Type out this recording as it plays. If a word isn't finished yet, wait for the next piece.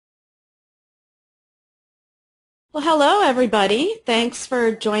Well, hello everybody. Thanks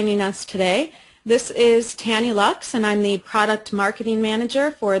for joining us today. This is Tanya Lux and I'm the Product Marketing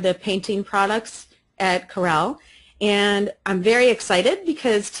Manager for the painting products at Corel. And I'm very excited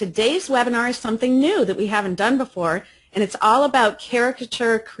because today's webinar is something new that we haven't done before, and it's all about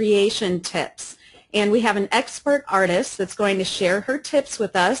caricature creation tips. And we have an expert artist that's going to share her tips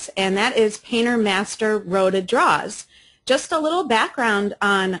with us, and that is Painter Master Rhoda Draws. Just a little background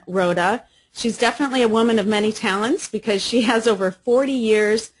on Rhoda. She's definitely a woman of many talents because she has over 40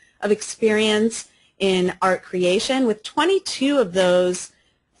 years of experience in art creation, with 22 of those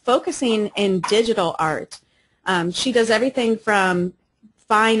focusing in digital art. She does everything from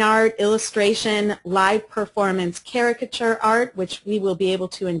fine art, illustration, live performance, caricature art, which we will be able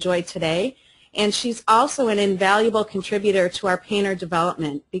to enjoy today. And she's also an invaluable contributor to our painter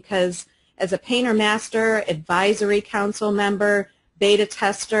development because as a Painter Master, Advisory Council member, beta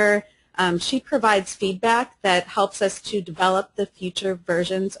tester, she provides feedback that helps us to develop the future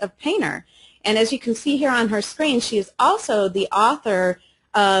versions of Painter. And as you can see here on her screen, she is also the author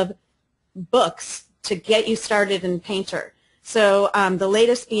of books to get you started in Painter. So the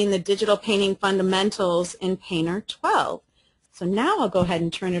latest being the Digital Painting Fundamentals in Painter 12. So now I'll go ahead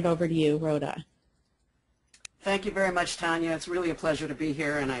and turn it over to you, Rhoda. Thank you very much, Tanya. It's really a pleasure to be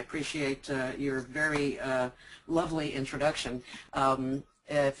here, and I appreciate your very lovely introduction.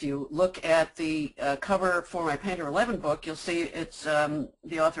 If you look at the cover for my Painter 11 book, you'll see it's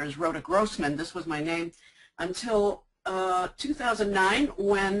the author is Rhoda Grossman. This was my name until 2009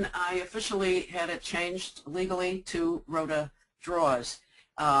 when I officially had it changed legally to Rhoda Draws.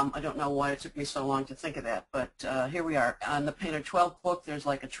 I don't know why it took me so long to think of that, but here we are. On the Painter 12 book, there's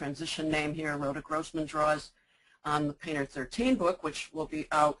like a transition name here, Rhoda Grossman Draws. On the Painter 13 book, which will be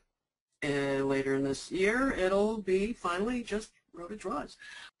out later in this year, it'll be finally just Rhoda Draws.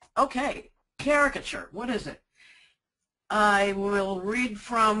 Okay, caricature, what is it? I will read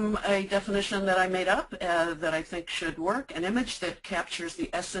from a definition that I made up that I think should work. An image that captures the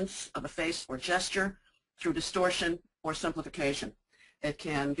essence of a face or gesture through distortion or simplification. It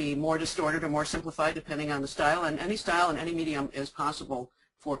can be more distorted or more simplified depending on the style, and any medium is possible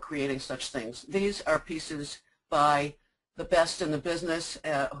for creating such things. These are pieces by the best in the business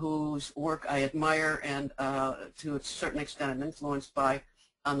whose work I admire and to a certain extent am influenced by.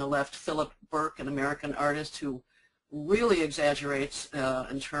 On the left, Philip Burke, an American artist who really exaggerates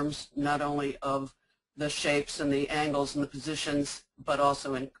in terms not only of the shapes and the angles and the positions, but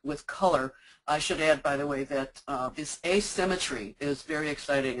also with color. I should add, by the way, that this asymmetry is very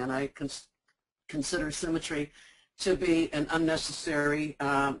exciting, and I consider symmetry to be an unnecessary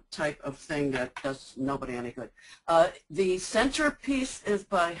type of thing that does nobody any good. The centerpiece is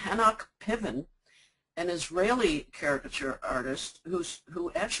by Hanoch Piven, an Israeli caricature artist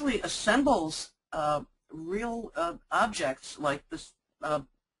who actually assembles real objects like this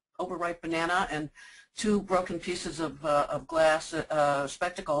overripe banana and two broken pieces of glass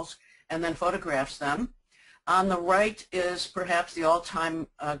spectacles and then photographs them. On the right is perhaps the all-time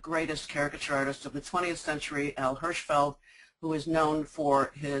greatest caricature artist of the 20th century, Al Hirschfeld, who is known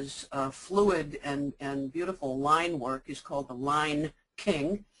for his fluid and beautiful line work. He's called the Line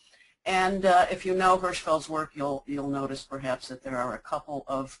King. And if you know Hirschfeld's work, you'll notice perhaps that there are a couple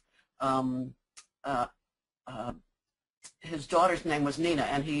of his daughter's name was Nina,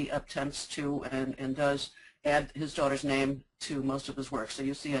 and he attempts to and does add his daughter's name to most of his work. So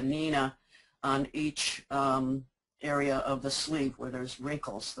you see a Nina on each area of the sleeve where there's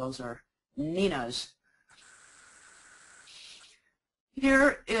wrinkles. Those are Ninas.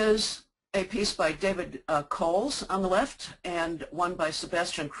 Here is a piece by David Coles on the left and one by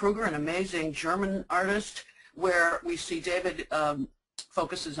Sebastian Kruger, an amazing German artist, where we see David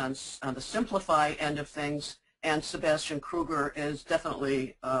focuses on the simplify end of things, and Sebastian Kruger is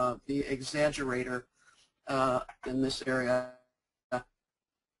definitely the exaggerator in this area.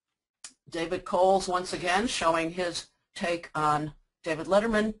 David Coles, once again, showing his take on David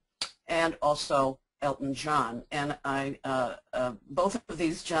Letterman and also Elton John. And both of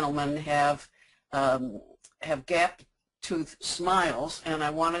these gentlemen have gap-tooth smiles, and I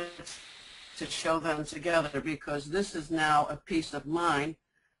wanted to show them together because this is now a piece of mine,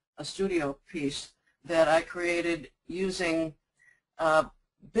 a studio piece that I created using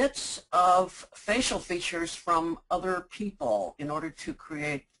bits of facial features from other people in order to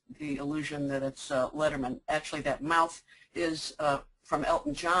create the illusion that it's Letterman. Actually, that mouth is from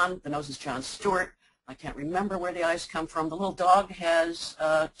Elton John. The nose is Jon Stewart. I can't remember where the eyes come from. The little dog has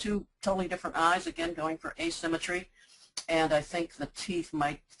two totally different eyes, again going for asymmetry. And I think the teeth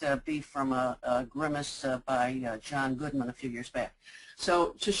might be from a grimace by John Goodman a few years back.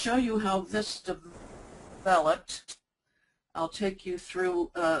 So to show you how this developed. I'll take you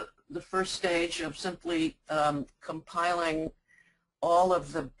through the first stage of simply compiling all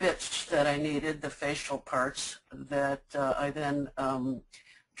of the bits that I needed, the facial parts that I then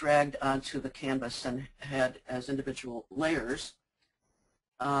dragged onto the canvas and had as individual layers.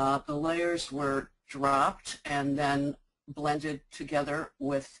 The layers were dropped and then blended together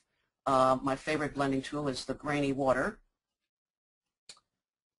with my favorite blending tool is the grainy water.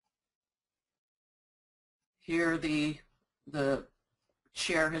 Here the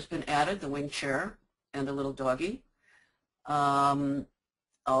chair has been added, the wing chair and the little doggy.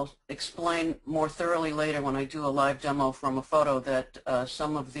 I'll explain more thoroughly later when I do a live demo from a photo that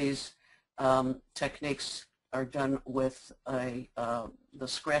some of these techniques are done with the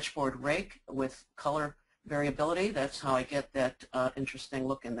scratchboard rake with color variability. That's how I get that interesting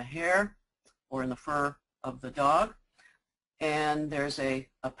look in the hair or in the fur of the dog. And there's a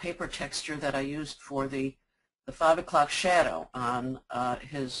paper texture that I used for the 5 o'clock shadow on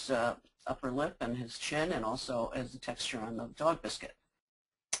his upper lip and his chin, and also as the texture on the dog biscuit.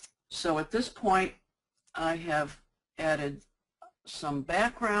 So at this point I have added some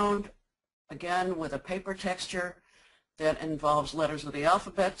background, again with a paper texture that involves letters of the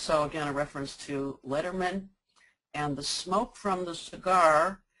alphabet, so again a reference to Letterman. And the smoke from the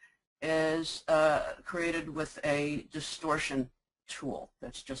cigar is created with a distortion tool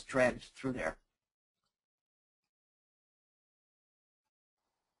that's just dragged through there.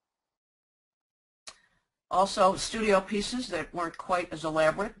 Also studio pieces that weren't quite as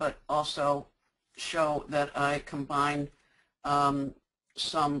elaborate but also show that I combined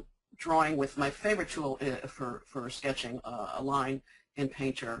some drawing with my favorite tool for sketching a line in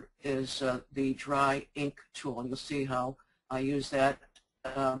Painter is the dry ink tool, and you'll see how I use that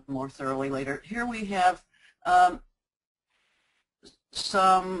more thoroughly later. Here we have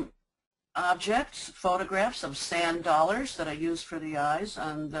some objects, photographs of sand dollars that I used for the eyes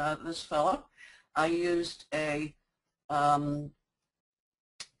on this fellow. I used an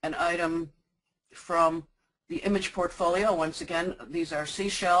item from the image portfolio. Once again, these are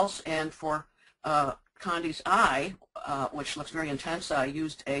seashells, and for Condi's eye, which looks very intense, I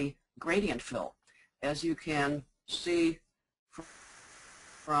used a gradient fill. As you can see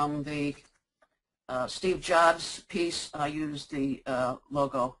from the Steve Jobs piece, I used the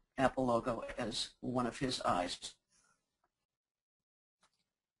logo, Apple logo, as one of his eyes.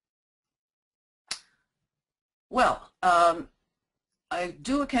 Well, I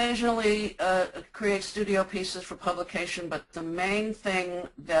do occasionally create studio pieces for publication, but the main thing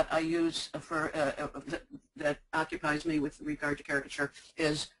that I use for that occupies me with regard to caricature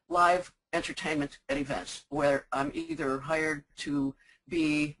is live entertainment at events, where I'm either hired to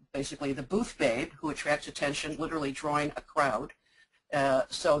be basically the booth babe who attracts attention, literally drawing a crowd,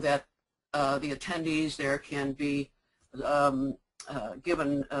 so that the attendees there can be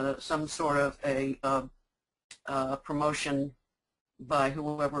given some sort of a promotion by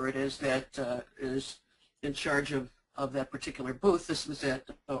whoever it is that is in charge of that particular booth. This was at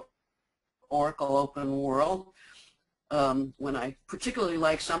Oracle Open World. When I particularly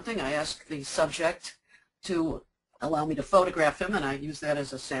like something, I ask the subject to allow me to photograph him, and I use that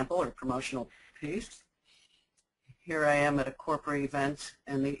as a sample or promotional piece. Here I am at a corporate event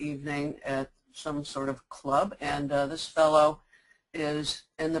in the evening at some sort of club, and this fellow is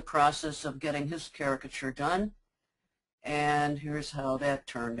in the process of getting his caricature done, and here's how that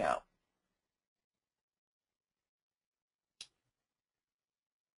turned out.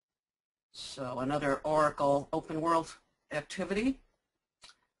 So another Oracle Open World activity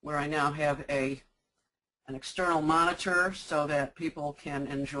where I now have an external monitor so that people can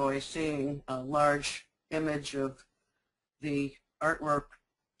enjoy seeing a large image of the artwork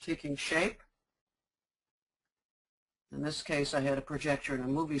taking shape. In this case, I had a projector and a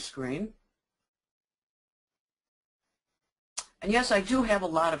movie screen. And yes, I do have a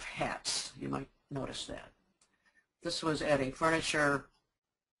lot of hats. You might notice that. This was at a furniture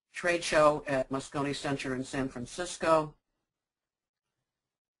trade show at Moscone Center in San Francisco.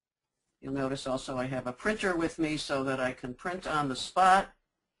 You'll notice also I have a printer with me so that I can print on the spot.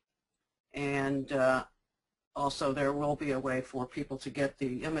 And also there will be a way for people to get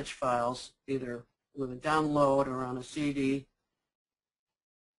the image files either with a download or on a CD.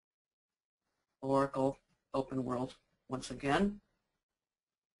 Oracle Open World once again.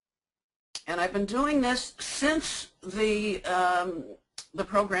 And I've been doing this since the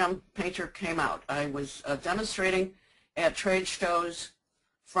program Painter came out. I was demonstrating at trade shows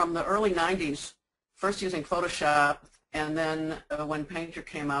from the early 90s, first using Photoshop, and then when Painter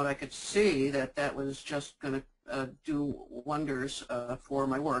came out I could see that that was just going to do wonders for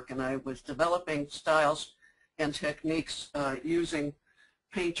my work, and I was developing styles and techniques using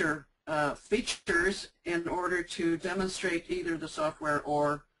Painter features in order to demonstrate either the software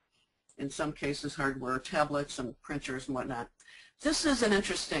or, in some cases, hardware, tablets and printers and whatnot. This is an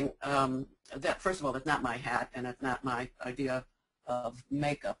interesting, first of all, it's not my hat and it's not my idea of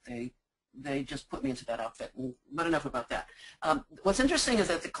makeup. They just put me into that outfit, but enough about that. What's interesting is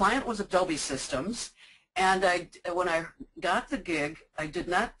that the client was Adobe Systems, and when I got the gig, I did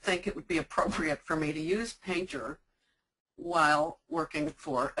not think it would be appropriate for me to use Painter while working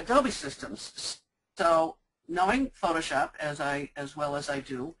for Adobe Systems. So, knowing Photoshop as well as I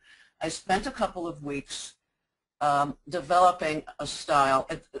do, I spent a couple of weeks developing a style.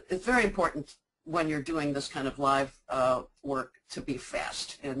 It's very important when you're doing this kind of live work to be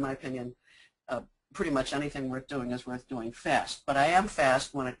fast. In my opinion, pretty much anything worth doing is worth doing fast. But I am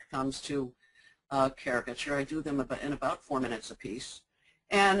fast when it comes to caricature. I do them in about 4 minutes apiece.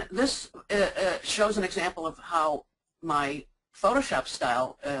 And this shows an example of how my Photoshop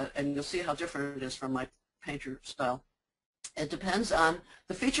style, and you'll see how different it is from my Painter style. It depends on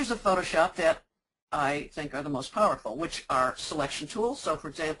the features of Photoshop that I think are the most powerful, which are selection tools. So, for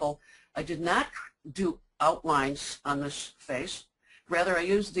example, I did not do outlines on this face. Rather, I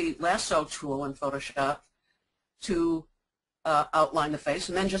used the lasso tool in Photoshop to outline the face,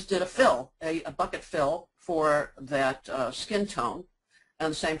 and then just did a fill, a bucket fill for that skin tone,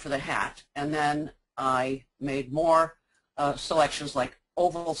 and the same for the hat. And then I made more selections, like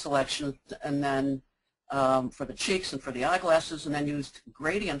oval selections, and then for the cheeks and for the eyeglasses, and then used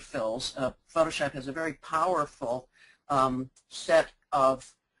gradient fills. Photoshop has a very powerful set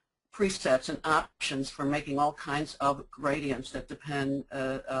of presets and options for making all kinds of gradients that depend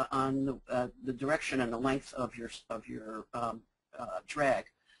on the direction and the length of your drag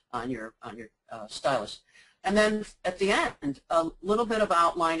on your stylus. And then at the end, a little bit of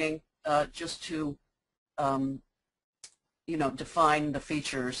outlining just to define the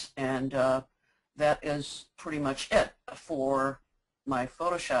features, and that is pretty much it for my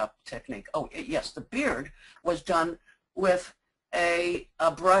Photoshop technique. Oh, yes, the beard was done with a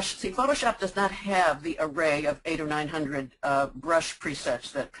brush. See, Photoshop does not have the array of 800 or 900 brush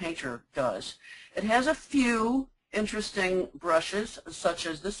presets that Painter does. It has a few interesting brushes, such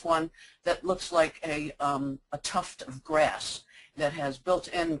as this one that looks like a tuft of grass that has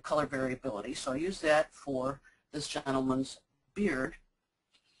built-in color variability. So I use that for this gentleman's beard.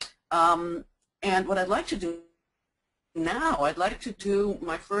 And what I'd like to do now, I'd like to do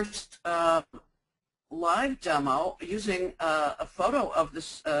my first live demo using a photo of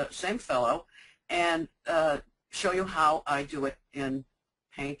this same fellow and show you how I do it in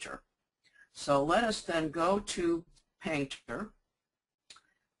Painter. So let us then go to Painter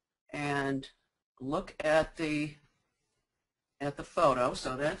and look at the photo.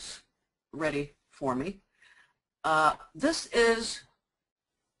 So that's ready for me. This is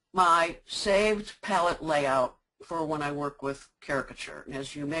my saved palette layout for when I work with caricature. And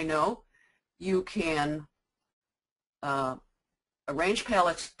as you may know, you can arrange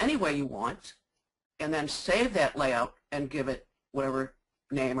palettes any way you want and then save that layout and give it whatever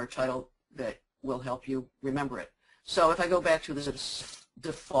name or title that will help you remember it. So if I go back to this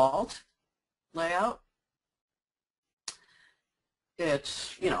default layout,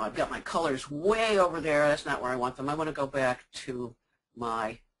 it's, I've got my colors way over there. That's not where I want them. I want to go back to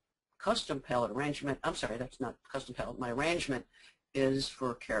my custom palette arrangement. I'm sorry, that's not custom palette. My arrangement is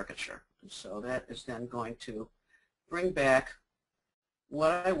for caricature. So that is then going to bring back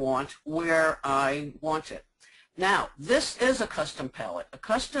what I want where I want it. Now, this is a custom palette. A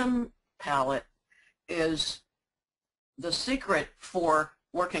custom palette is the secret for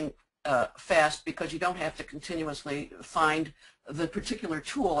working fast, because you don't have to continuously find the particular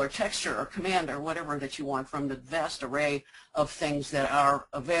tool or texture or command or whatever that you want from the vast array of things that are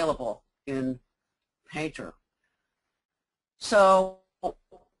available in Painter. So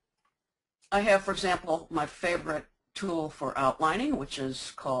I have, for example, my favorite tool for outlining, which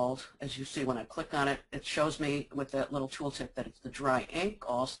is called, as you see when I click on it, it shows me with that little tooltip that it's the dry ink.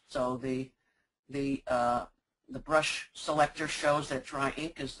 Also, the brush selector shows that dry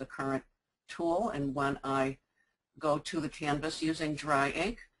ink is the current tool, and when I go to the canvas using dry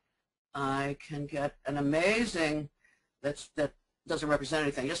ink, I can get an amazing, that doesn't represent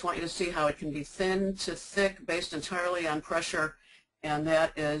anything. I just want you to see how it can be thin to thick based entirely on pressure, and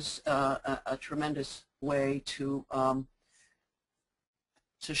that is a tremendous way to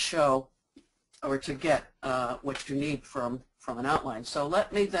show or to get what you need from an outline. So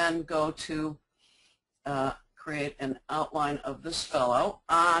let me then go to create an outline of this fellow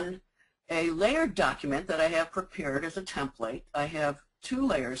on a layered document that I have prepared as a template. I have two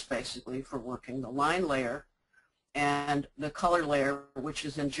layers basically for working, the line layer and the color layer, which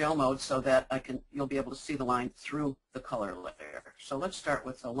is in gel mode so that you'll be able to see the line through the color layer. So let's start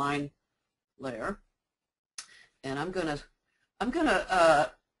with the line layer, and I'm gonna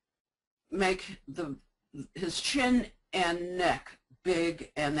make his chin and neck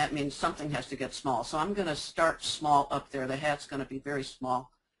big, and that means something has to get small. So I'm gonna start small up there. The hat's gonna be very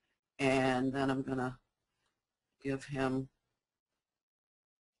small, and then I'm gonna give him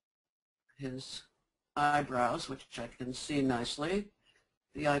his eyebrows, which I can see nicely,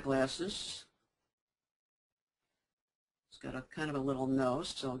 the eyeglasses. He's got a kind of a little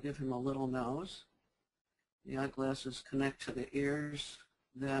nose, so I'll give him a little nose. The eyeglasses connect to the ears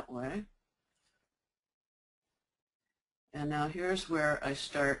that way. And now here's where I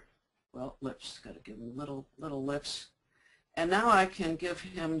start, well, lips, got to give him little lips. And now I can give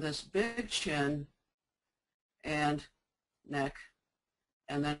him this big chin and neck,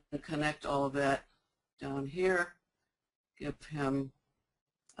 and then connect all of that down here, give him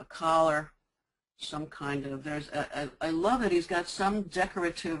a collar, some kind of, I love that he's got some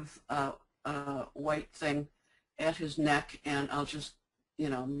decorative white thing at his neck, and I'll just,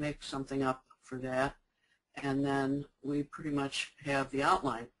 make something up for that. And then we pretty much have the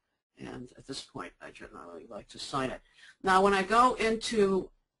outline. And at this point, I generally like to sign it. Now, when I go into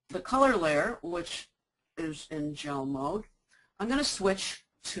the color layer, which is in gel mode, I'm going to switch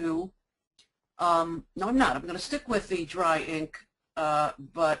to, no, I'm not. I'm going to stick with the dry ink,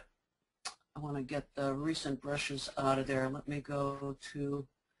 but I want to get the recent brushes out of there. Let me go to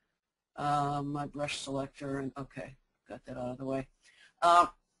my brush selector, and okay, got that out of the way.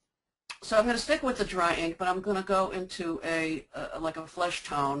 So I'm going to stick with the dry ink, but I'm going to go into like a flesh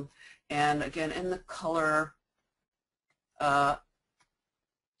tone, and again in the color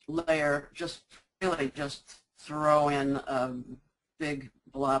layer, just throw in a big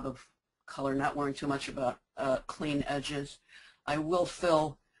blob of color, not worrying too much about clean edges. I will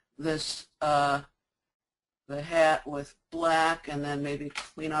fill this the hat with black, and then maybe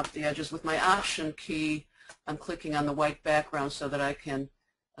clean up the edges. With my Option key, I'm clicking on the white background so that I can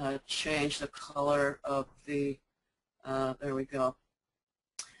change the color of the, there we go.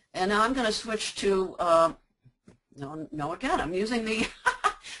 And now I'm going to switch to, no, again, I'm using the,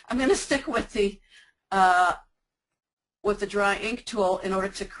 I'm going to stick with the dry ink tool in order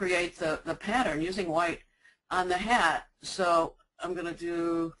to create the pattern using white on the hat. So I'm going to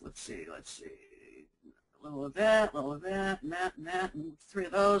do, let's see, a little of that, and that, and three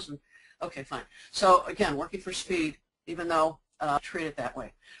of those, and okay, fine. So again, working for speed, even though treat it that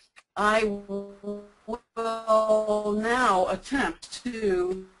way. I will now attempt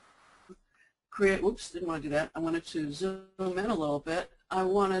to create, whoops, didn't want to do that. I wanted to zoom in a little bit. I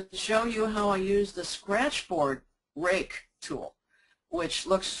want to show you how I use the scratchboard rake tool, which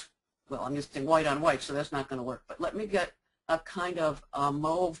looks, well, I'm using white on white, so that's not going to work. But let me get a kind of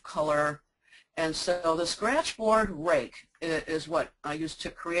mauve color. And so the scratchboard rake is what I use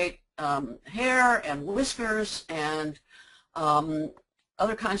to create hair and whiskers and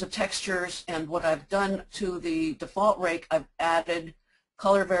other kinds of textures. And what I've done to the default rake, I've added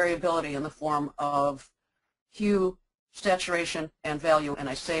color variability in the form of hue, saturation, and value, and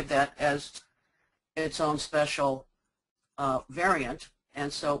I save that as its own special variant.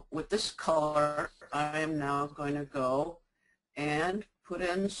 And so with this color, I am now going to go and put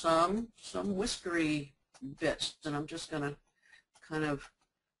in some whiskery bits, and I'm just going to kind of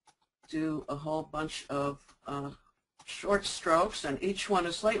do a whole bunch of short strokes, and each one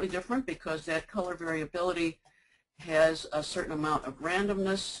is slightly different because that color variability has a certain amount of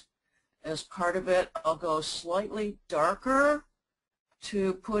randomness as part of it. I'll go slightly darker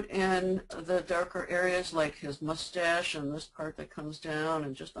to put in the darker areas like his mustache and this part that comes down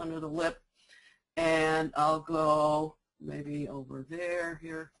and just under the lip, and I'll go maybe over there,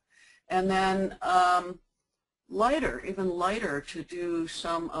 here, and then lighter, even lighter, to do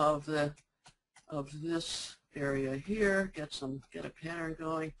some of this area here, get a pattern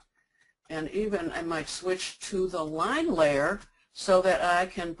going. And even I might switch to the line layer so that I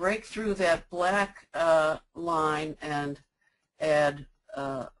can break through that black line and add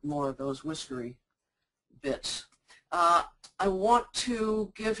more of those whiskery bits. I want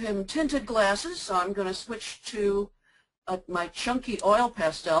to give him tinted glasses, so I'm going to switch to my chunky oil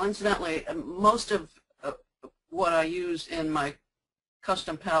pastel. Incidentally, most of what I use in my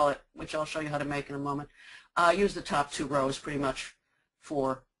custom palette, which I'll show you how to make in a moment, I use the top two rows pretty much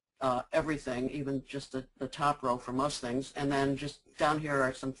for everything, even just the top row for most things. And then just down here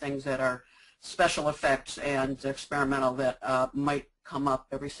are some things that are special effects and experimental that might come up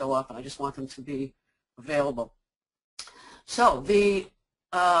every so often. I just want them to be available. So the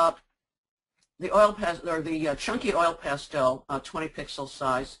oil pastel, or the chunky oil pastel, 20 pixel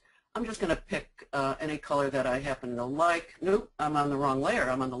size. I'm just going to pick any color that I happen to like. Nope, I'm on the wrong layer.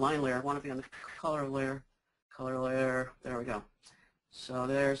 I'm on the line layer. I want to be on the color layer. Color layer. There we go. So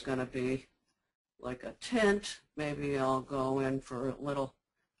there's going to be like a tint. Maybe I'll go in for a little,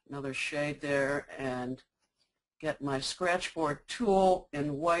 another shade there and get my scratchboard tool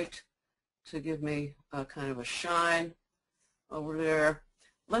in white to give me kind of a shine over there.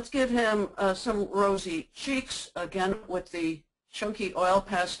 Let's give him some rosy cheeks, again with the chunky oil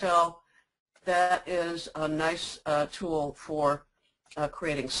pastel. That is a nice tool for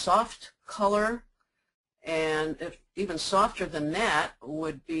creating soft color, and if even softer than that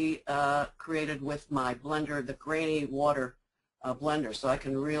would be created with my blender, the grainy water blender, so I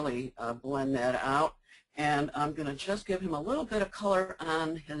can really blend that out. And I'm going to just give him a little bit of color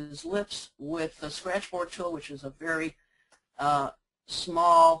on his lips with the scratchboard tool, which is a very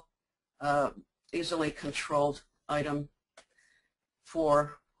small, easily controlled item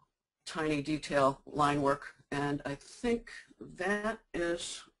for tiny detail line work. And I think that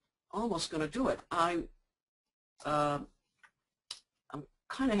is almost going to do it. I'm kind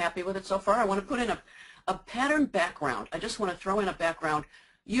of happy with it so far. I want to put in a pattern background. I just want to throw in a background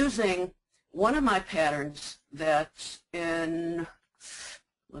using one of my patterns that's in,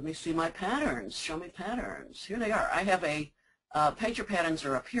 let me see my patterns, show me patterns. Here they are. I have a, Painter patterns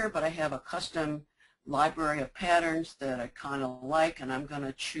are up here, but I have a custom library of patterns that I kind of like, and I'm going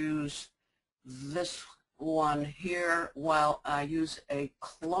to choose this one here while I use a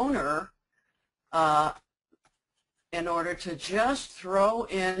cloner in order to just throw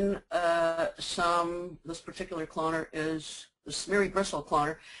in this particular cloner is the Smeary Bristle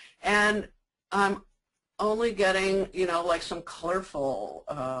cloner, and I'm only getting, you know, like some colorful,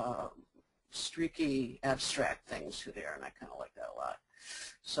 streaky, abstract things through there, and I kind of like that a lot.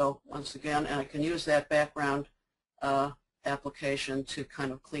 So once again, and I can use that background application to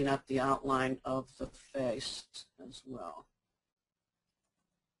kind of clean up the outline of the face as well.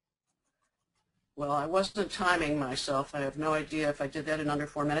 Well, I wasn't timing myself. I have no idea if I did that in under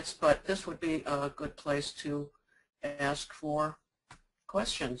 4 minutes, but this would be a good place to ask for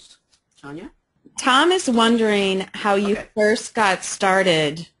questions. Tanya? Tom is wondering how you first got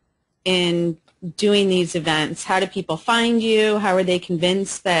started in doing these events. How do people find you? How are they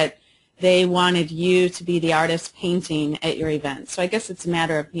convinced that they wanted you to be the artist painting at your event? So I guess it's a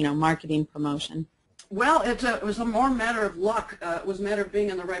matter of, you know, marketing, promotion. Well, it was a more matter of luck. It was a matter of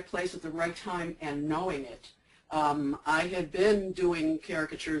being in the right place at the right time and knowing it. I had been doing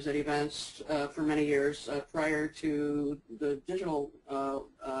caricatures at events for many years prior to the digital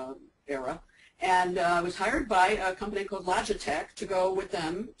era. And I was hired by a company called Logitech to go with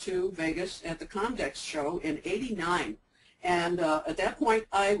them to Vegas at the Comdex show in '89. And at that point,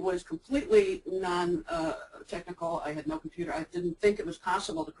 I was completely non-technical. I had no computer. I didn't think it was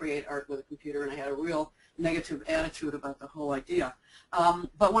possible to create art with a computer, and I had a real negative attitude about the whole idea.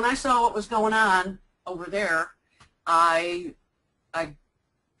 But when I saw what was going on over there, I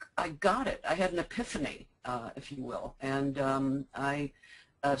got it. I had an epiphany, if you will, and I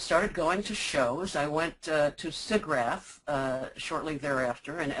started going to shows. I went to SIGGRAPH shortly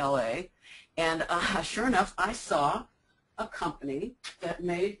thereafter in LA, and sure enough, I saw a company that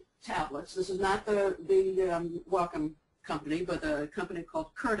made tablets. This is not the Wacom company, but a company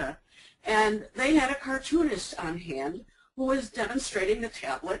called Curta, and they had a cartoonist on hand who was demonstrating the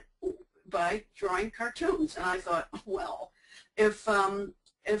tablet by drawing cartoons. And I thought, well, if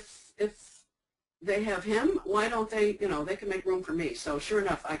they have him, why don't they, you know, they can make room for me. So sure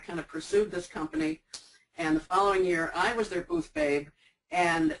enough, I kind of pursued this company, and the following year I was their booth babe,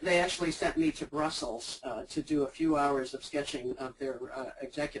 and they actually sent me to Brussels to do a few hours of sketching of their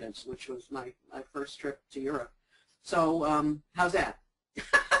executives, which was my first trip to Europe. So how's that?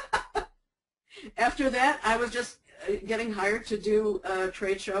 After that, I was just getting hired to do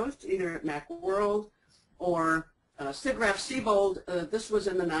trade shows, either at Macworld or SIGGRAPH Siebold. This was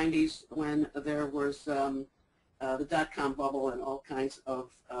in the 90s when there was the dot-com bubble and all kinds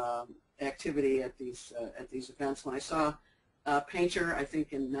of activity at these events. When I saw Painter, I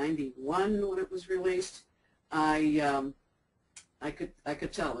think in '91 when it was released, I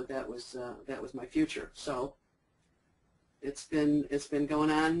could tell that was my future. So it's been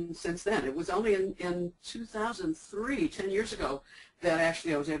going on since then. It was only in 2003, 10 years ago, that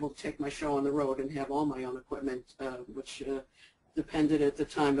actually I was able to take my show on the road and have all my own equipment, which depended at the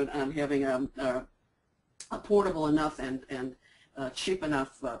time on having a portable enough and cheap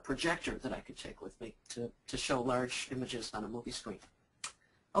enough projector that I could take with me to show large images on a movie screen.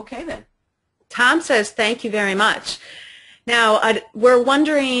 Okay then. Tom says thank you very much. Now, we're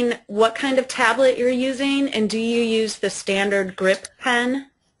wondering what kind of tablet you're using, and do you use the standard grip pen?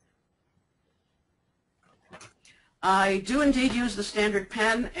 I do indeed use the standard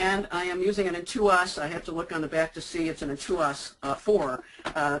pen, and I am using an Intuos. I have to look on the back to see it's an Intuos 4.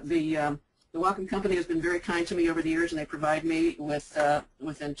 The Wacom company has been very kind to me over the years, and they provide me with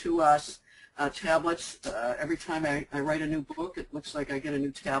Intuos tablets. Every time I write a new book, it looks like I get a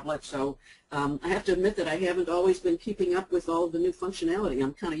new tablet. So I have to admit that I haven't always been keeping up with all of the new functionality.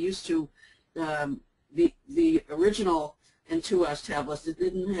 I'm kind of used to the original Intuos tablets that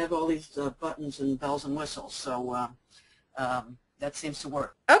didn't have all these buttons and bells and whistles. So that seems to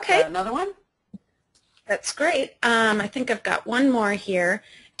work. Okay. Another one? That's great. I think I've got one more here.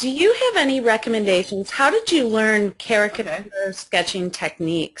 Do you have any recommendations? How did you learn caricature sketching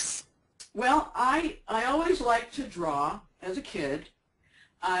techniques? Well, I always liked to draw as a kid.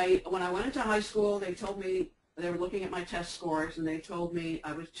 When I went into high school, they told me, they were looking at my test scores, and they told me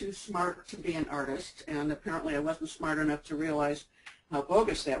I was too smart to be an artist, and apparently I wasn't smart enough to realize how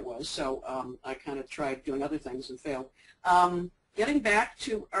bogus that was, so I kind of tried doing other things and failed. Getting back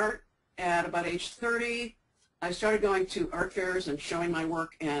to art at about age 30, I started going to art fairs and showing my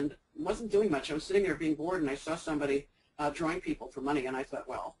work, and wasn't doing much. I was sitting there being bored, and I saw somebody drawing people for money, and I thought,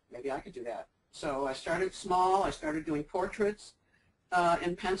 well, maybe I could do that. So I started small. I started doing portraits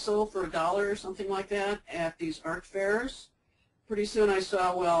in pencil for $1 or something like that at these art fairs. Pretty soon I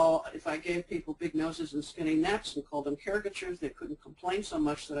saw, well, if I gave people big noses and skinny necks and called them caricatures, they couldn't complain so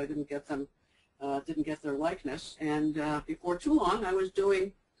much that I didn't get their likeness. And before too long, I was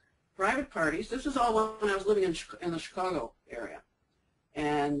doing private parties. This is all when I was living in the Chicago area.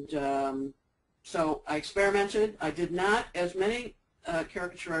 And so I experimented. I did not, as many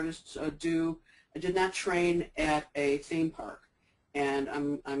caricature artists do, I did not train at a theme park. And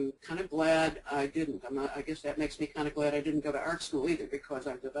I'm kind of glad I didn't. I guess that makes me kind of glad I didn't go to art school either, because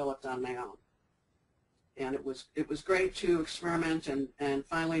I've developed on my own. And it was great to experiment. And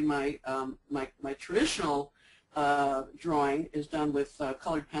finally, my traditional drawing is done with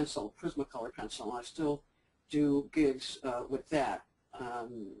colored pencil, Prismacolor pencil. I still do gigs with that.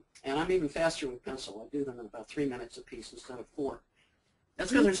 And I'm even faster with pencil. I do them in about 3 minutes a piece instead of 4. That's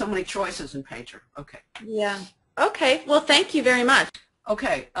because there's so many choices in Painter. Okay. Yeah. Okay. Well, thank you very much.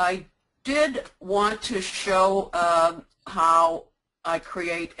 Okay. I did want to show how I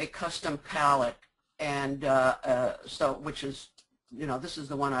create a custom palette, and which is, this is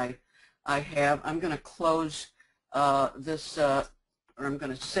the one I have. I'm going to close this, or I'm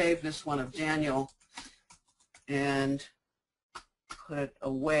going to save this one of Daniel and put it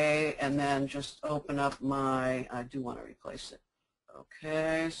away, and then just open up I do want to replace it.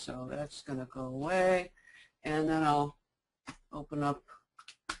 Okay, so that's going to go away, and then I'll open up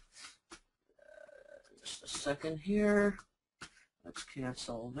just a second here. Let's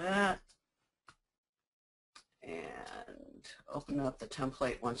cancel that and open up the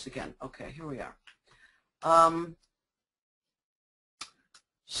template once again. Okay, here we are.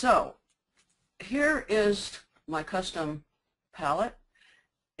 So here is my custom palette.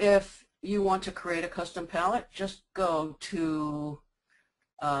 If you want to create a custom palette, just go to,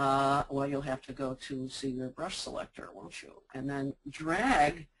 well, you'll have to go to see your brush selector, won't you? And then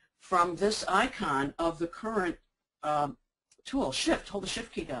drag from this icon of the current tool, hold the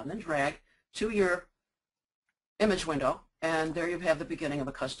shift key down, then drag to your image window, and there you have the beginning of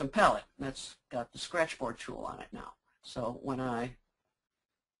a custom palette. That's got the scratchboard tool on it now. So when I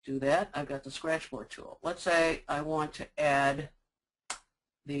do that, I've got the scratchboard tool. Let's say I want to add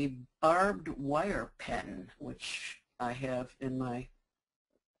the barbed wire pen, which I have in my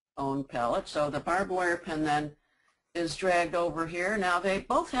own palette. So the barbed wire pen then is dragged over here. Now they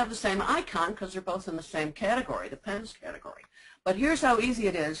both have the same icon because they're both in the same category, the pens category. But here's how easy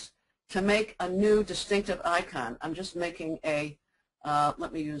it is to make a new distinctive icon. I'm just making a,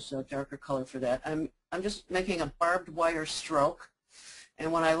 let me use a darker color for that. I'm just making a barbed wire stroke.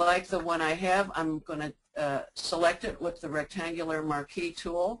 And when I like the one I have, I'm going to select it with the rectangular marquee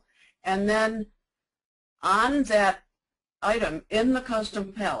tool. And then on that item in the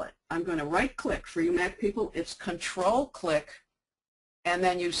custom palette, I'm going to right-click. For you Mac people, it's Control-click. And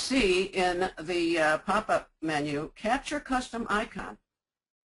then you see in the pop-up menu, Capture Custom Icon.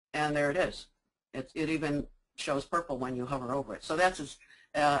 And there it is. It even shows purple when you hover over it. So that's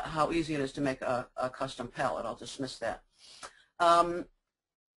how easy it is to make a custom palette. I'll dismiss that.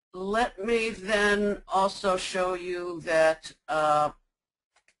 Let me then also show you that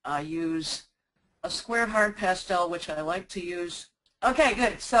I use a square hard pastel, which I like to use. Okay,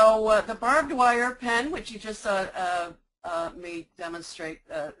 good. So the barbed wire pen, which you just saw me demonstrate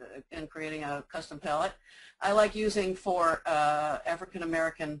in creating a custom palette, I like using for African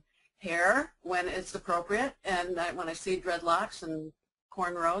American hair when it's appropriate, and when I see dreadlocks and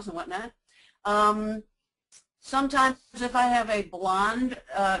cornrows and whatnot. Sometimes if I have a blonde,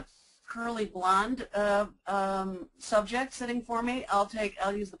 curly blonde subject sitting for me, I'll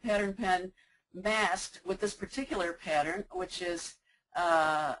use the pattern pen masked with this particular pattern, which is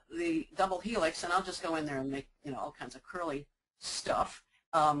the double helix, and I'll just go in there and make all kinds of curly stuff.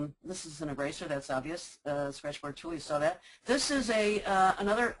 This is an eraser, that's obvious. Scratchboard tool, you saw that. This is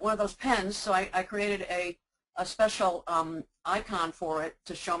another one of those pens, so I created a special icon for it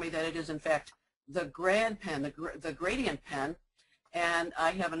to show me that it is in fact the grad pen, the gradient pen, and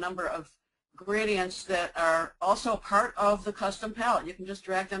I have a number of gradients that are also part of the custom palette. You can just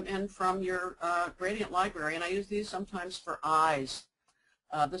drag them in from your gradient library, and I use these sometimes for eyes.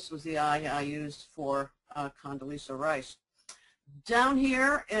 This was the eye I used for Condoleezza Rice. Down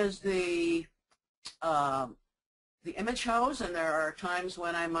here is the image hose, and there are times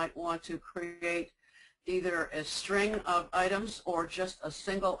when I might want to create either a string of items or just a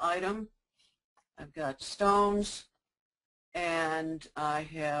single item. I've got stones, and I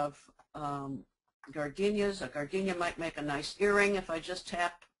have gardenias. A gardenia might make a nice earring if I just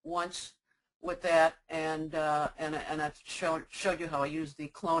tap once with that, and I've showed you how I use the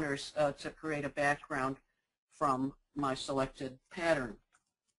cloners to create a background from my selected pattern.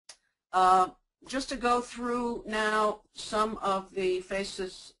 Just to go through now some of the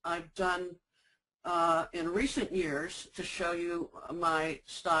faces I've done in recent years to show you my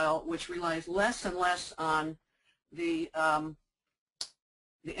style, which relies less and less on the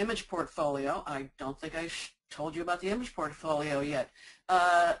image portfolio. I don't think I told you about the image portfolio yet.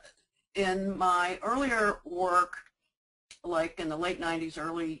 In my earlier work, like in the late 90s,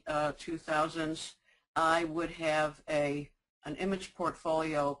 early 2000s, I would have an image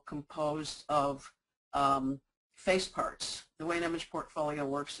portfolio composed of face parts. The way an image portfolio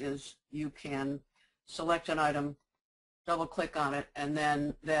works is you can select an item, double click on it, and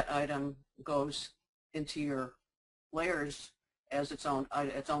then that item goes into your layers as its own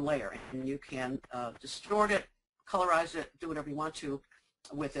layer, and you can distort it, colorize it, do whatever you want to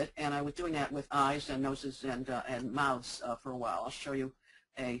with it. And I was doing that with eyes and noses and mouths for a while. I'll show you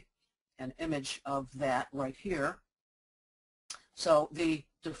an image of that right here. So the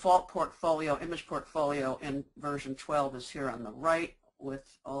default portfolio, image portfolio in version 12 is here on the right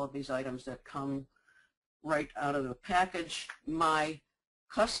with all of these items that come right out of the package. My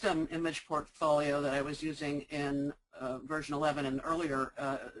custom image portfolio that I was using in version 11 and earlier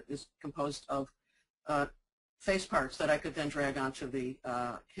is composed of face parts that I could then drag onto the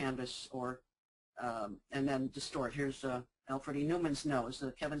canvas or and then distort. Here's Alfred E. Newman's nose,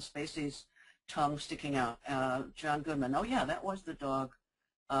 Kevin Spacey's tongue sticking out, John Goodman. Oh yeah, that was the dog.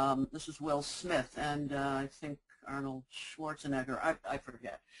 This is Will Smith, and I think Arnold Schwarzenegger. I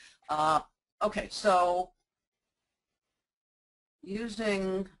forget. Okay, so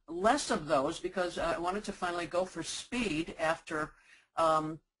using less of those because I wanted to finally go for speed after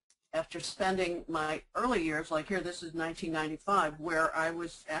spending my early years, like here, this is 1995, where I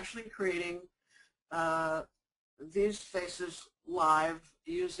was actually creating these faces live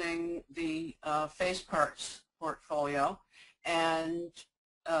using the face parts portfolio and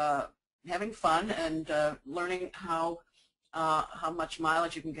having fun and learning how much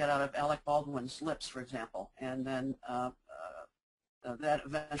mileage you can get out of Alec Baldwin's lips, for example. And then that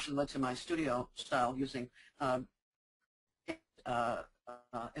eventually led to my studio style using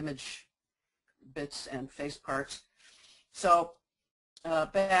image bits and face parts. So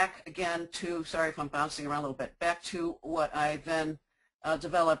back again to, sorry if I'm bouncing around a little bit, back to what I then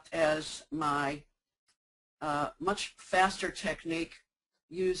developed as my much faster technique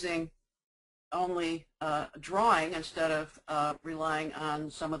using only drawing instead of relying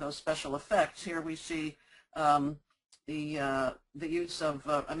on some of those special effects. Here we see the use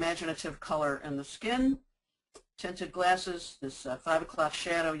of imaginative color in the skin, tinted glasses, this 5 o'clock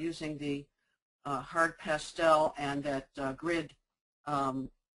shadow using the hard pastel and that grid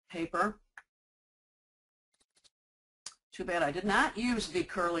paper. Too bad I did not use the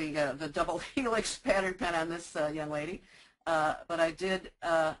curly, the double helix pattern pen on this young lady, but I did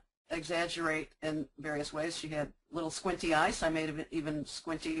exaggerate in various ways. She had little squinty eyes, so I made it even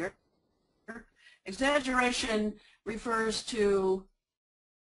squintier. Exaggeration refers to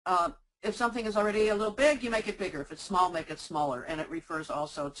if something is already a little big, you make it bigger. If it's small, make it smaller. And it refers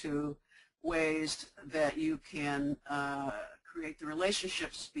also to ways that you can create the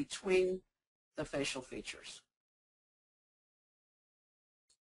relationships between the facial features.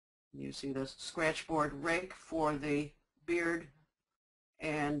 You see the scratchboard rake for the beard,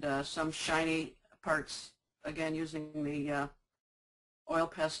 and some shiny parts, again using the oil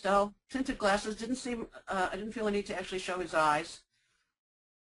pastel. Tinted glasses, I didn't feel a need to actually show his eyes.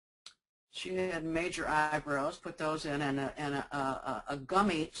 She had major eyebrows, put those in, and a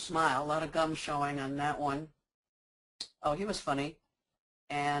gummy smile, a lot of gum showing on that one. Oh, he was funny.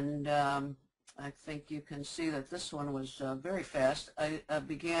 And I think you can see that this one was very fast. I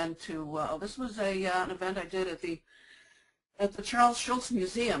began to, this was an event I did at the Charles Schulz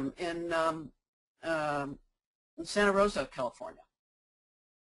Museum in Santa Rosa, California.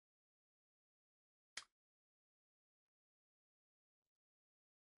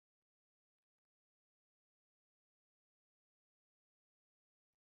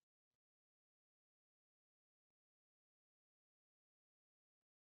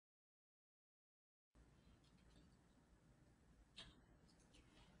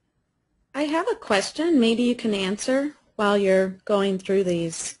 I have a question maybe you can answer while you're going through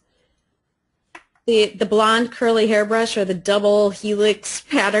these. The blonde curly hairbrush or the double helix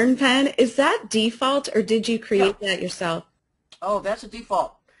pattern pen, is that default or did you create that yourself? Oh, that's a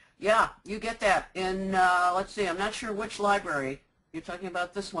default. Yeah, you get that in, let's see, I'm not sure which library. You're talking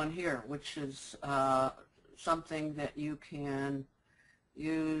about this one here, which is something that you can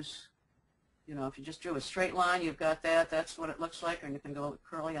use. You know, if you just drew a straight line, you've got that. That's what it looks like. And you can go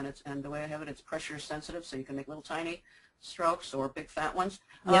curly, and the way I have it, it's pressure sensitive, so you can make little tiny strokes or big fat ones.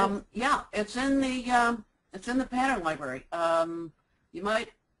 Yep. Yeah, it's in the pattern library.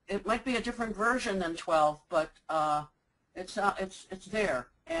 It might be a different version than 12, but it's there.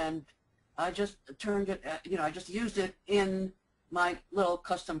 And I just turned it. I just used it in my little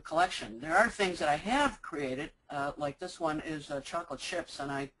custom collection. There are things that I have created, like this one is chocolate chips, and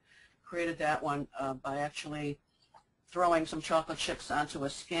I created that one by actually throwing some chocolate chips onto a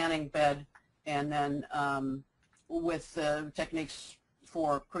scanning bed, and then with techniques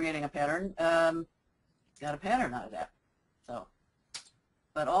for creating a pattern, got a pattern out of that. So,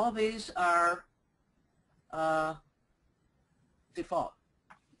 but all of these are default.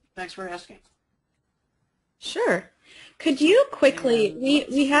 Thanks for asking. Sure. Could you quickly,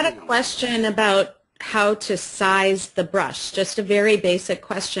 we had a question about how to size the brush, just a very basic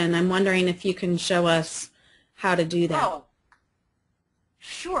question. I'm wondering if you can show us how to do that. Oh,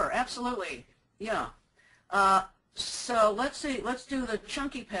 sure, absolutely. Yeah. So let's see, let's do the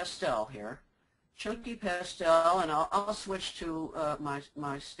chunky pastel here. Chunky pastel, and I'll switch to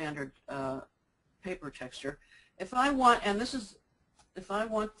my standard paper texture. If I want, and this is, if I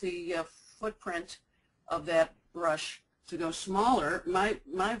want the footprint of that brush to go smaller,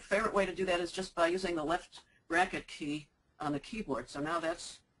 my favorite way to do that is just by using the left bracket key on the keyboard. So now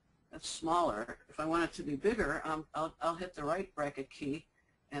that's smaller. If I want it to be bigger, I'll hit the right bracket key,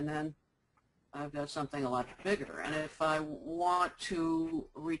 and then I've got something a lot bigger. And if I want to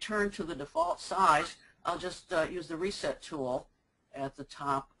return to the default size, I'll just use the reset tool at the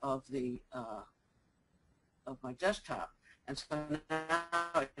top of the of my desktop. And so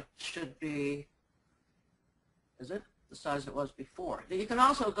now it should be, is it the size it was before? You can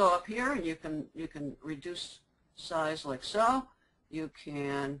also go up here and you can reduce size like so. You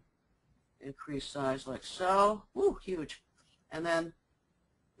can increase size like so. Woo, huge. And then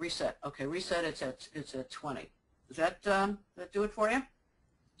reset. Okay, reset. It's at 20. Does that do it for you?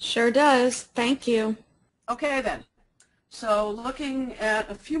 Sure does. Thank you. Okay then. So looking at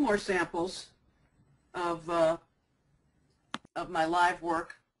a few more samples of my live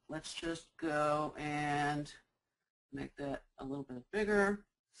work, let's just go and make that a little bit bigger.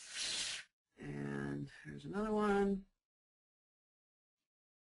 And here's another one.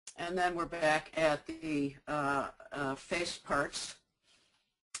 And then we're back at the face parts.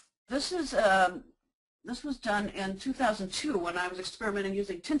 This was done in 2002 when I was experimenting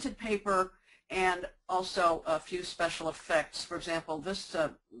using tinted paper and also a few special effects. For example, this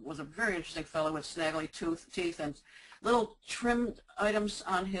was a very interesting fellow with snaggly teeth and little trimmed items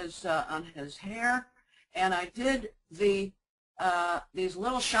on his hair. And I did these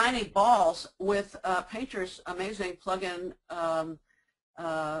little shiny balls with Painter's amazing plugin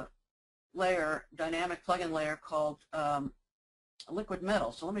layer, dynamic plugin layer called liquid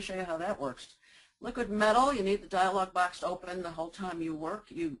metal. So let me show you how that works. Liquid metal, you need the dialog box open the whole time you work.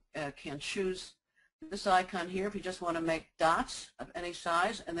 You can choose this icon here if you just want to make dots of any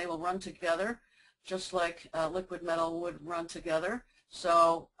size, and they will run together just like liquid metal would run together.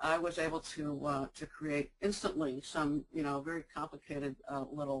 So I was able to create instantly some, very complicated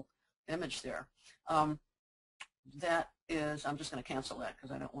little image there. That is, I'm just going to cancel that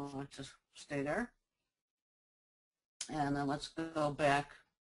because I don't want it to stay there. And then let's go back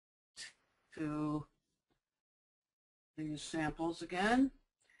to these samples again.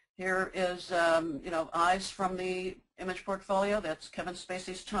 Here is, eyes from the image portfolio. That's Kevin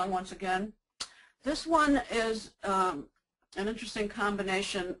Spacey's tongue once again. This one is an interesting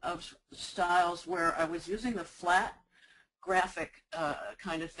combination of styles where I was using the flat graphic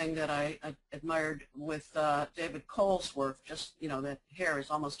kind of thing that I admired with David Cole's work. Just, the hair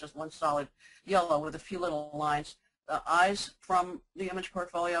is almost just one solid yellow with a few little lines. Eyes from the image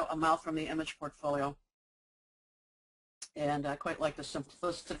portfolio, a mouth from the image portfolio. And I quite like the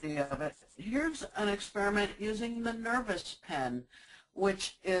simplicity of it. Here's an experiment using the Nervous pen,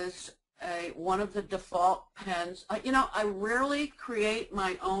 which is one of the default pens. I rarely create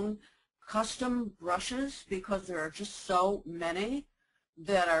my own custom brushes because there are just so many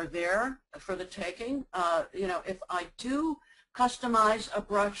that are there for the taking. If I do customize a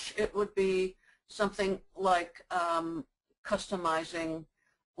brush, it would be something like customizing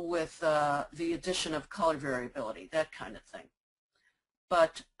with the addition of color variability, that kind of thing.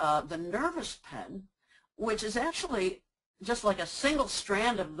 But the Nervous pen, which is actually just like a single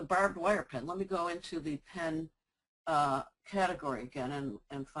strand of the barbed wire pen. Let me go into the pen category again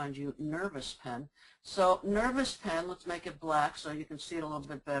and find you Nervous pen. So Nervous pen, let's make it black so you can see it a little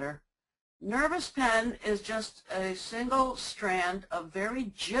bit better. Nervous pen is just a single strand of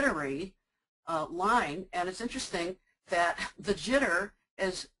very jittery line, and it's interesting that the jitter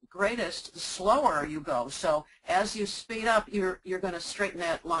is greatest the slower you go. So as you speed up, you're going to straighten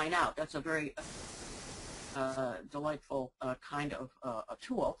that line out. That's a very delightful kind of a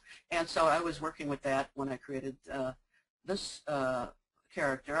tool. And so I was working with that when I created this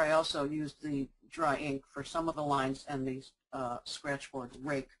character. I also used the dry ink for some of the lines and the scratchboard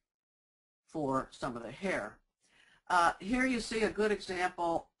rake for some of the hair. Here you see a good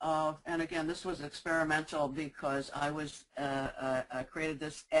example of, and again, this was experimental because I created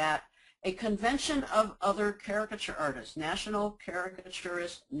this at a convention of other caricature artists, National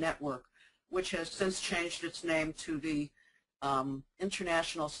Caricaturist Network, which has since changed its name to the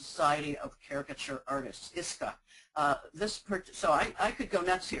International Society of Caricature Artists, ISCA. So I could go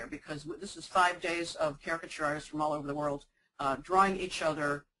nuts here because this is 5 days of caricature artists from all over the world drawing each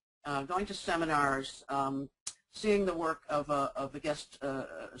other, going to seminars, seeing the work of a guest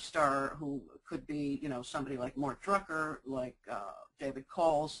star who could be, somebody like Mort Drucker, like David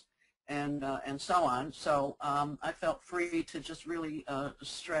Coles, and so on. So I felt free to just really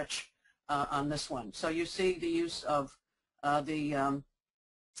stretch on this one. So you see the use of the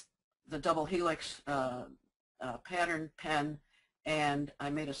double helix pattern pen, and I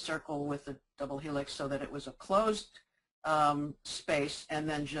made a circle with the double helix so that it was a closed space, and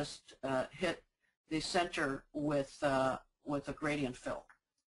then just hit the center with a gradient fill.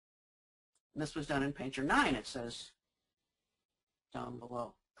 And this was done in Painter 9, it says down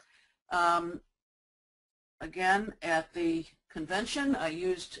below. Again, at the convention, I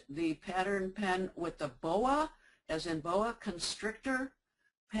used the pattern pen with the boa, as in boa constrictor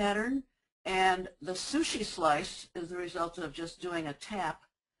pattern, and the sushi slice is the result of just doing a tap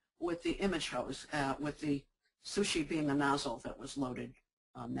with the image hose, with the sushi being the nozzle that was loaded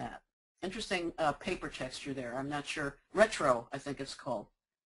on that. Interesting paper texture there. I'm not sure. Retro, I think it's called.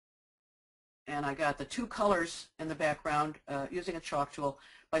 And I got the two colors in the background using a chalk tool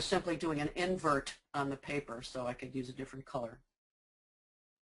by simply doing an invert on the paper so I could use a different color.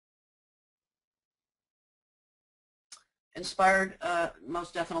 Inspired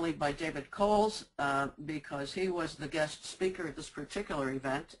most definitely by David Coles because he was the guest speaker at this particular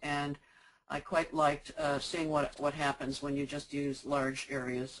event, and I quite liked seeing what happens when you just use large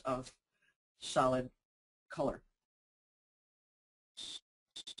areas of solid color.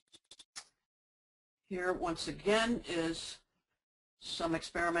 Here once again is some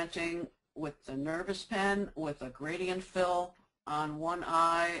experimenting with the Nervous pen with a gradient fill on one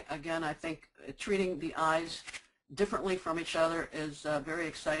eye. Again, I think treating the eyes differently from each other is very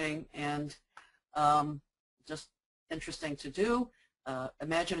exciting and just interesting to do.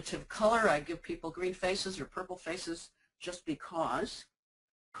 Imaginative color, I give people green faces or purple faces just because.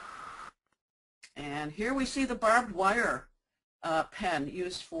 And here we see the barbed wire pen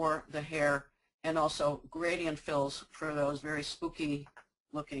used for the hair, and also gradient fills for those very spooky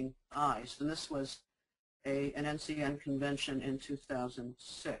looking eyes. And this was an NCN convention in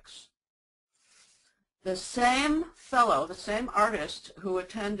 2006. The same fellow, the same artist who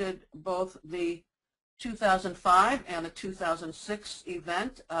attended both the 2005 and the 2006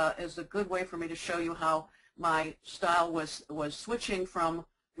 event is a good way for me to show you how my style was switching from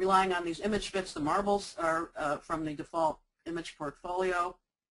relying on these image bits. The marbles are from the default image portfolio.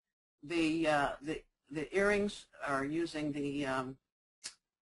 The earrings are using the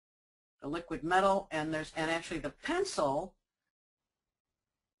liquid metal, and actually the pencil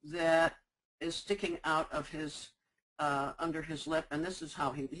that is sticking out of his under his lip, and this is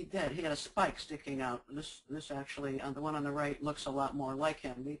how he did. He had a spike sticking out. This actually, the one on the right, looks a lot more like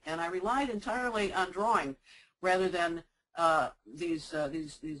him. And I relied entirely on drawing rather than these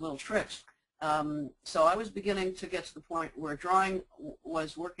little tricks. So I was beginning to get to the point where drawing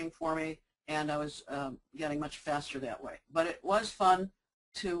was working for me, and I was getting much faster that way. But it was fun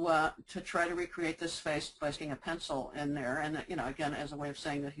to try to recreate this face by sticking a pencil in there, and again, as a way of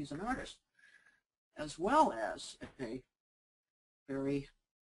saying that he's an artist, as well as a very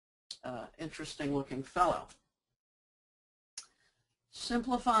interesting looking fellow.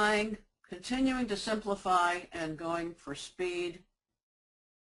 Simplifying, continuing to simplify and going for speed,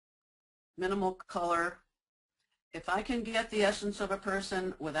 minimal color. If I can get the essence of a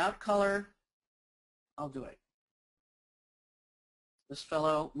person without color, I'll do it. This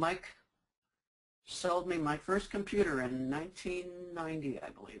fellow, Mike, sold me my first computer in 1990, I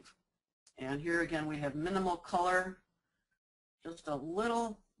believe. And here again we have minimal color, just a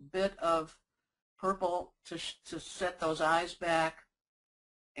little bit of purple to set those eyes back,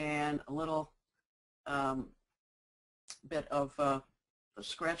 and a little bit of a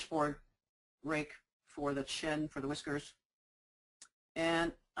scratchboard rake for the chin, for the whiskers.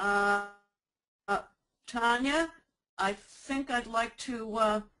 And Tanya, I think I'd like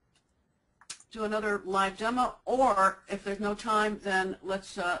to do another live demo, or if there's no time, then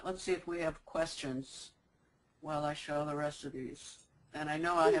let's see if we have questions while I show the rest of these. And I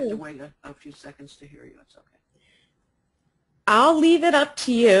know I have to wait a few seconds to hear you. It's okay. I'll leave it up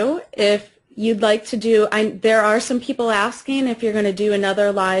to you if you'd like to do. There are some people asking if you're going to do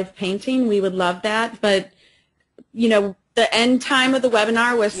another live painting. We would love that, but the end time of the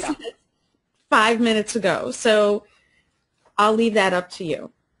webinar was 5 minutes ago, so I'll leave that up to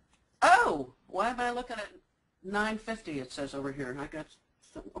you. Oh, why am I looking at 9:50? It says over here. I got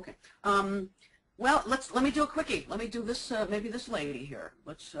okay. Well, let me do a quickie. Let me do this. Maybe this lady here.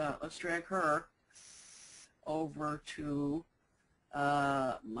 Let's drag her over to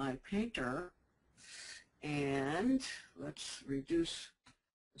my painter, and let's reduce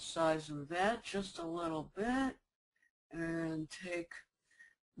the size of that just a little bit, and take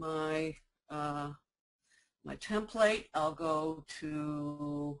my my template. I'll go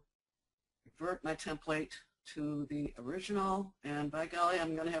to revert my template to the original, and by golly,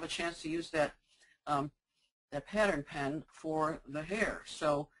 I'm going to have a chance to use that that pattern pen for the hair.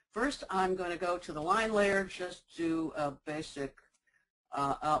 So first I'm going to go to the line layer, just do a basic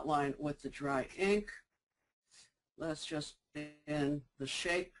outline with the dry ink. Let's just in the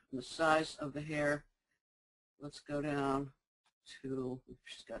shape and the size of the hair. Let's go down to,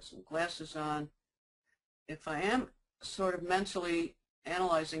 she's got some glasses on. If I am sort of mentally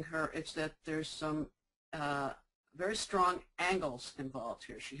analyzing her, it's that there's some very strong angles involved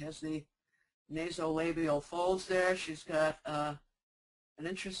here. She has the nasolabial folds there. She's got an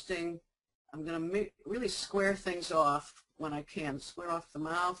interesting, I'm going to really square things off when I can. Square off the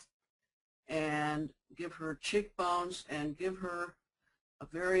mouth and give her cheekbones and give her a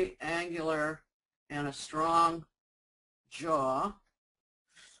very angular and a strong jaw.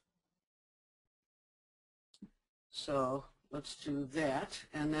 So let's do that,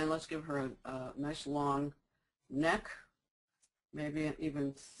 and then let's give her a nice long neck, maybe an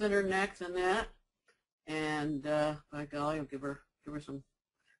even thinner neck than that, and by golly, I'll give her some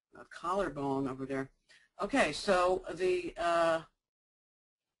collarbone over there. Okay, so the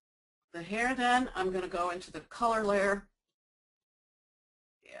hair, then I'm going to go into the color layer,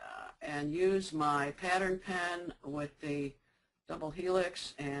 and use my pattern pen with the double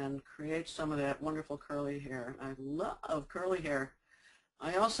helix and create some of that wonderful curly hair. I love curly hair.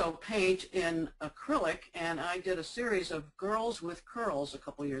 I also paint in acrylic, and I did a series of girls with curls a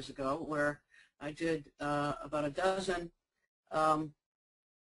couple years ago where I did about a dozen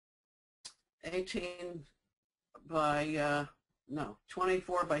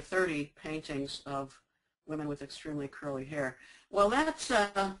 24 by 30 paintings of women with extremely curly hair. Well, that's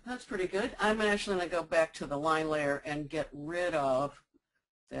pretty good. I'm actually going to go back to the line layer and get rid of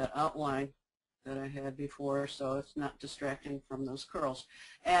that outline that I had before, so it's not distracting from those curls.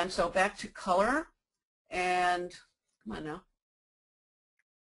 And so back to color, and come on now,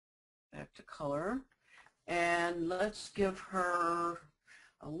 back to color, and let's give her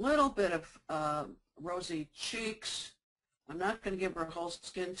a little bit of rosy cheeks. I'm not going to give her a whole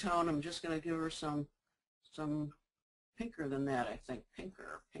skin tone. I'm just going to give her some pinker than that, I think.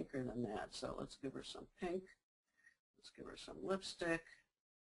 Pinker than that. So let's give her some pink. Let's give her some lipstick.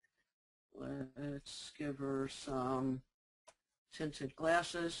 Let's give her some tinted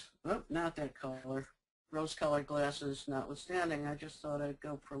glasses. Oh, not that color. Rose-colored glasses notwithstanding. I just thought I'd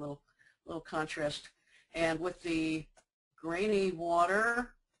go for a little contrast. And with the grainy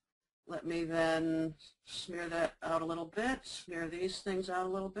water, let me then smear that out a little bit. Smear these things out a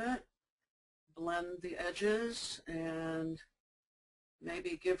little bit. Blend the edges and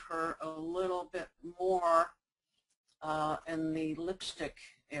maybe give her a little bit more in the lipstick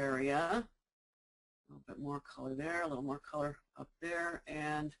area. A little bit more color there, a little more color up there,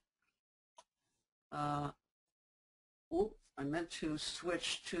 and I meant to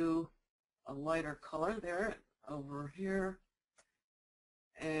switch to a lighter color there over here,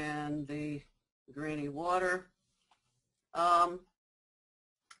 and the grainy water.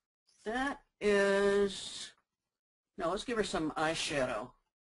 That is, no, let's give her some eyeshadow.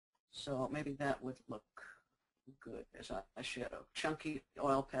 So maybe that would look good as eyeshadow. Chunky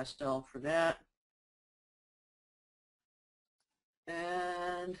oil pastel for that.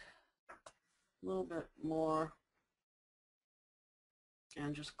 And a little bit more.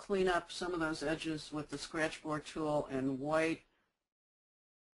 And just clean up some of those edges with the scratchboard tool in white.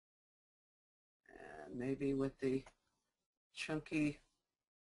 And maybe with the chunky,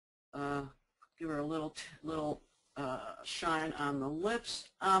 give her a little shine on the lips.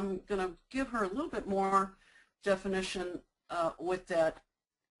 I'm going to give her a little bit more definition with that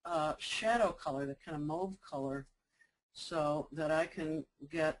shadow color, that kind of mauve color, so that I can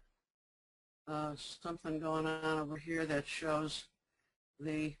get something going on over here that shows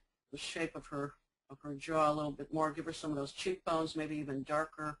the shape of her jaw a little bit more. Give her some of those cheekbones, maybe even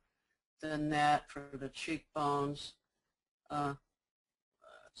darker than that for the cheekbones. Let's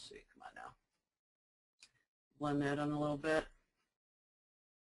see, come on now. Blend that in a little bit.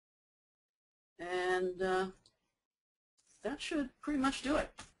 And that should pretty much do it.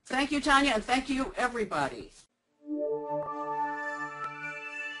 Thank you, Tanya, and thank you, everybody.